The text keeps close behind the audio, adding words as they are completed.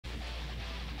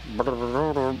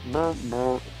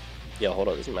Yo, hold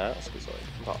on, this mask is like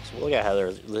impossible. Look at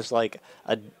Heather. There's like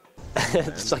a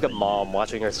it's like a mom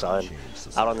watching her son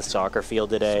out on the soccer field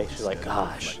today. She's like,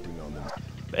 gosh,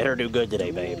 better do good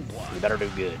today, babe. You better do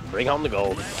good. Bring home the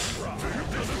gold.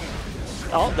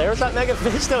 Oh, there's that Mega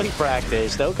Fisto he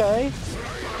practiced. Okay.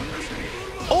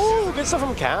 Oh, good stuff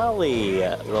from Callie.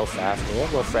 A little Fafnir, a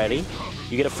little Freddy.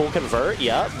 You get a full convert.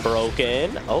 Yep,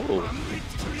 broken. Oh,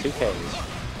 2Ks.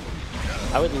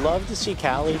 I would love to see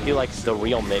Callie do like the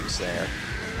real mix there.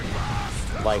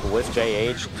 Like with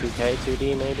JH, 2K,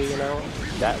 2D maybe, you know?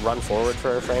 That run forward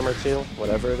for a frame or two,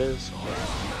 whatever it is.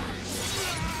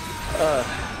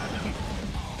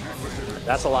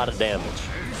 That's a lot of damage.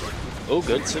 Oh,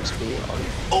 good 6B.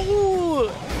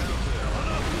 Oh!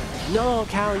 No,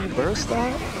 Callie, you burst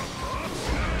that?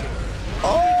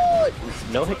 Oh!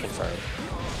 No hit confirmed.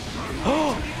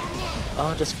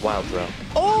 Oh, just wild throw.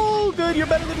 Oh, good, you're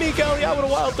better than me, Callie. I would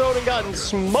have wild thrown and gotten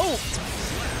smoked.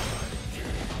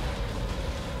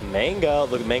 Mango,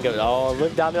 look at Mango. Oh,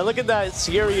 look down there. Look at that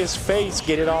serious face.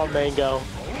 Get it on, Mango.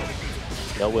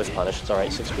 No whiff punish. It's all right,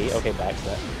 6B. Okay, back to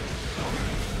that.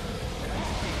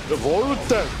 The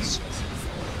Vortex.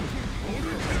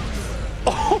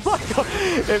 Oh my god.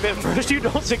 If at first you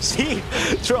don't succeed,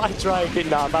 try and get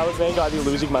knocked. If I was Mango, I'd be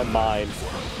losing my mind.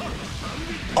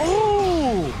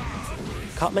 Oh!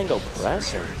 Caught Mango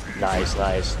pressing. Nice,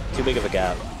 nice. Too big of a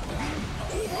gap.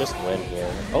 Just win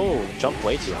here. Oh, jumped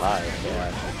way too high.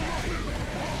 Yeah.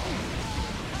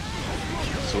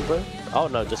 Super? Oh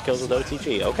no, just kills with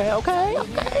OTG. Okay, okay,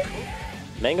 okay.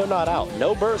 Mango not out.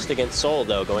 No burst against Soul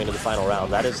though going to the final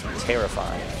round. That is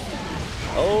terrifying.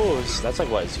 Oh, that's like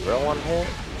what, 0-1 hit?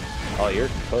 Oh, you're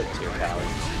cooked here, Callie.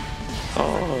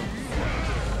 Oh.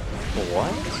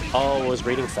 What? Oh, was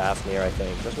reading Fafnir, I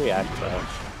think. Just react to that.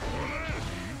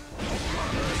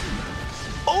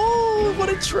 Oh, what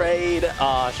a trade!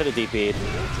 Ah, I should have DP'd.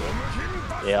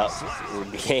 Yep.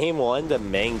 Game 1 to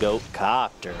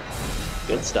Mangocopter.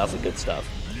 Good stuff, good stuff.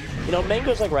 You know,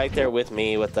 Mango's like right there with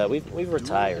me. With we've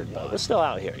retired, but we're still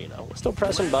out here. You know, we're still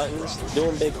pressing buttons,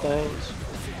 doing big things.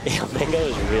 Yeah, Mango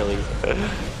is really,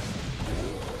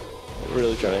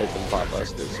 really trying to hit them pop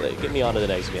busters. Like, get me on to the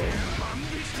next game.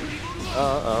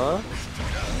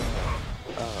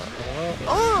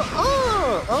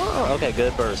 Okay,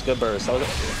 good burst, good burst.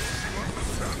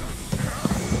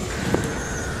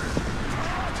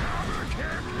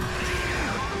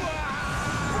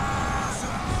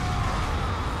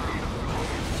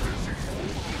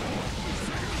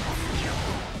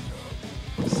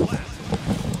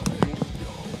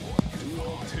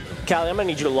 Callie, I'm gonna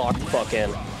need you to lock the fuck in.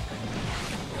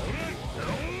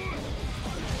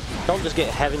 Don't just get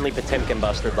heavenly Potemkin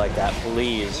busted like that,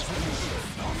 please.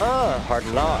 Hard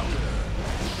knock.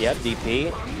 Yep,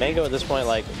 DP. Mango at this point,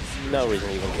 like, no reason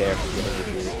to even care if he's getting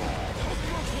DP.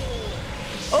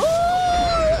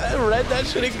 Oh! I read that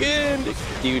shit again!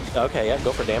 Dude, okay, yeah,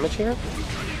 go for damage here.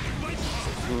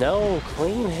 No,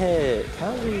 clean hit.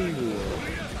 Callie.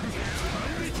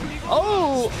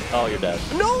 Oh! Oh, you're dead.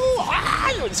 No! Ah!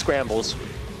 It scrambles.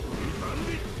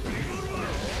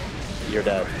 You're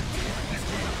dead.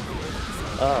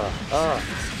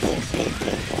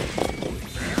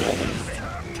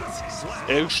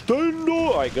 Extendo!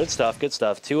 Alright, good stuff, good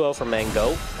stuff. 2-0 for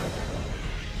Mango.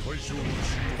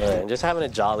 And just having a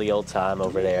jolly old time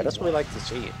over there. That's what we like to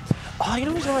see. Oh, you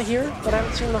know who's not here that I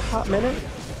haven't seen in a hot minute?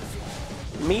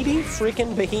 Meaty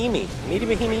freaking Bahimi. Meaty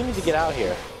Bahimi, you need to get out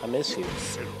here. I miss you.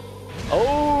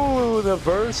 Oh, the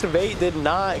burst of 8 did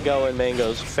not go in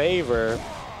Mango's favor.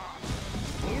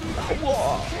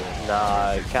 Whoa.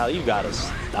 Nah, Callie, you gotta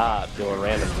stop doing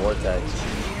random vortex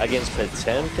against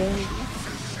Potemkin.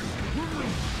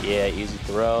 Yeah, easy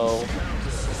throw.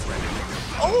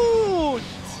 Oh!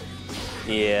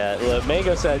 Yeah, look,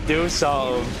 Mango said do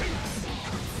something.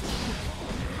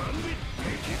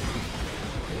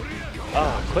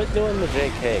 Oh, quit doing the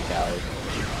JK, Callie.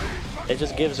 It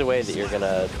just gives away that you're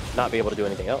gonna not be able to do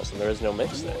anything else, and there is no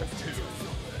mix there.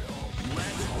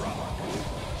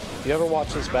 If you ever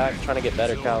watch this back trying to get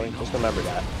better, Callie, just remember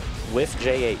that. With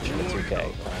JH in the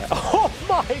 2K. Oh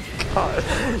my god!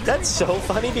 That's so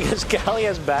funny because Callie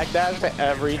has backdash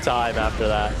every time after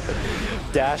that.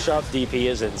 Dash up DP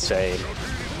is insane.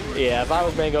 Yeah, if I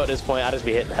was Mango at this point, I'd just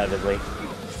be hitting heavenly.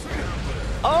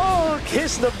 Oh,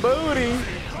 kiss the booty!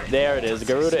 There it is,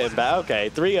 Garuda and back. Okay,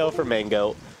 3-0 for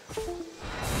Mango.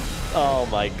 Oh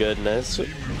my goodness.